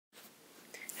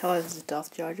Hello, this is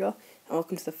Darth Jar Jar, and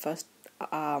welcome to the first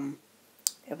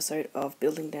episode of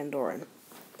Building Dandoran.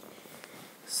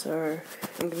 So,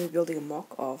 I'm going to be building a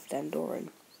mock of Dandoran.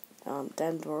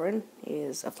 Dandoran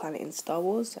is a planet in Star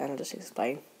Wars, and I'll just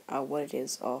explain what it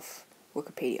is off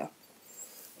Wikipedia.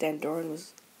 Dandoran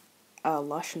was a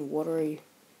lush and watery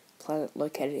planet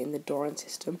located in the Doran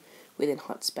system within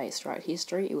hot space. Throughout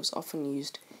history, it was often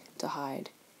used to hide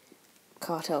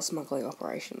cartel smuggling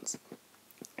operations.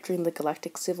 During the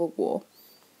Galactic Civil War,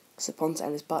 Saponza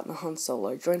and his partner Han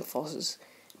Solo joined forces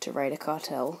to raid a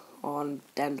cartel on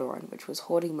Dandoran, which was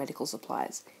hoarding medical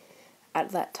supplies. At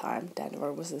that time,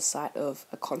 Dandoran was the site of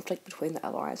a conflict between the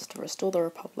Alliance to restore the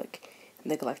Republic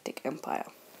and the Galactic Empire.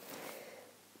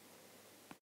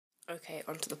 Okay,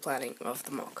 onto the planning of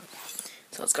the mock.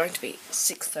 So it's going to be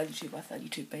 6 32 by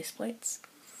 32 base plates.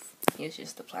 Here's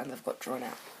just the plan I've got drawn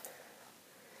out.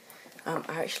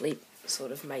 I actually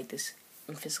sort of made this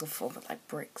in physical form with like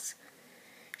bricks,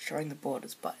 showing the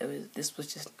borders, but this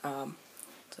was just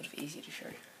sort of easy to show.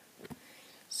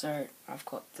 So I've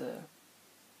got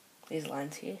these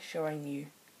lines here showing you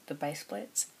the base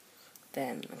plates.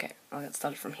 Then I'll get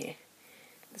started from here.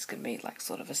 This could be like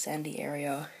sort of a sandy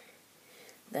area.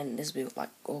 Then this will be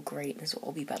like all green. This will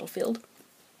all be battlefield,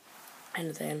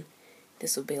 and then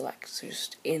this will be like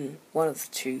just in one of the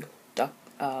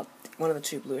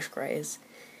two bluish greys.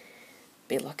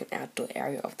 Be like an outdoor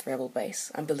area of the rebel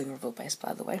base. I'm building a rebel base,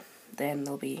 by the way. Then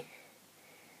there'll be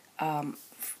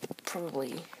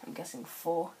probably, I'm guessing,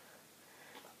 4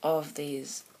 of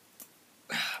these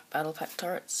battle pack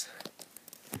turrets.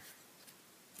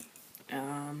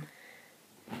 Then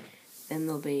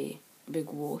there'll be a big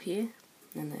wall here,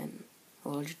 and then a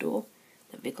large door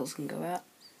that vehicles can go out.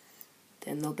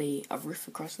 Then there'll be a roof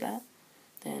across that.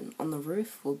 Then on the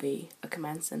roof will be a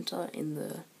command center in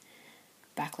the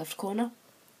back left corner.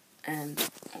 And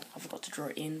I forgot to draw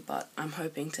it in, but I'm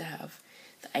hoping to have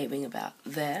the A-wing about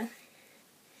there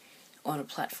on a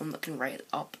platform that can raise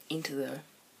up onto the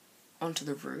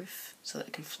roof so that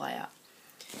it can fly out.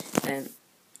 And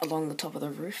along the top of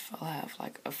the roof, I'll have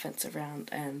like a fence around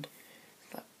and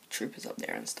like troopers up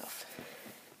there and stuff.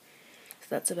 So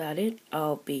that's about it.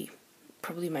 I'll be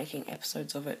probably making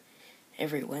episodes of it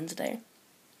every Wednesday,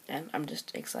 and I'm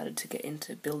just excited to get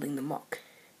into building the mock.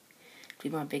 Be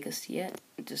my biggest yet.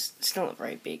 It's not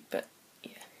very big, but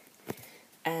yeah.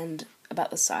 And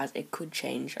about the size, it could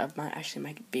change. I might actually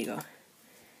make it bigger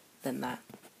than that,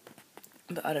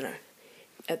 but I don't know.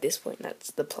 At this point, that's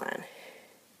the plan.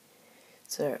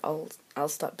 So I'll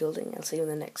start building. I'll see you in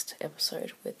the next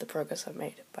episode with the progress I've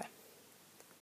made. Bye.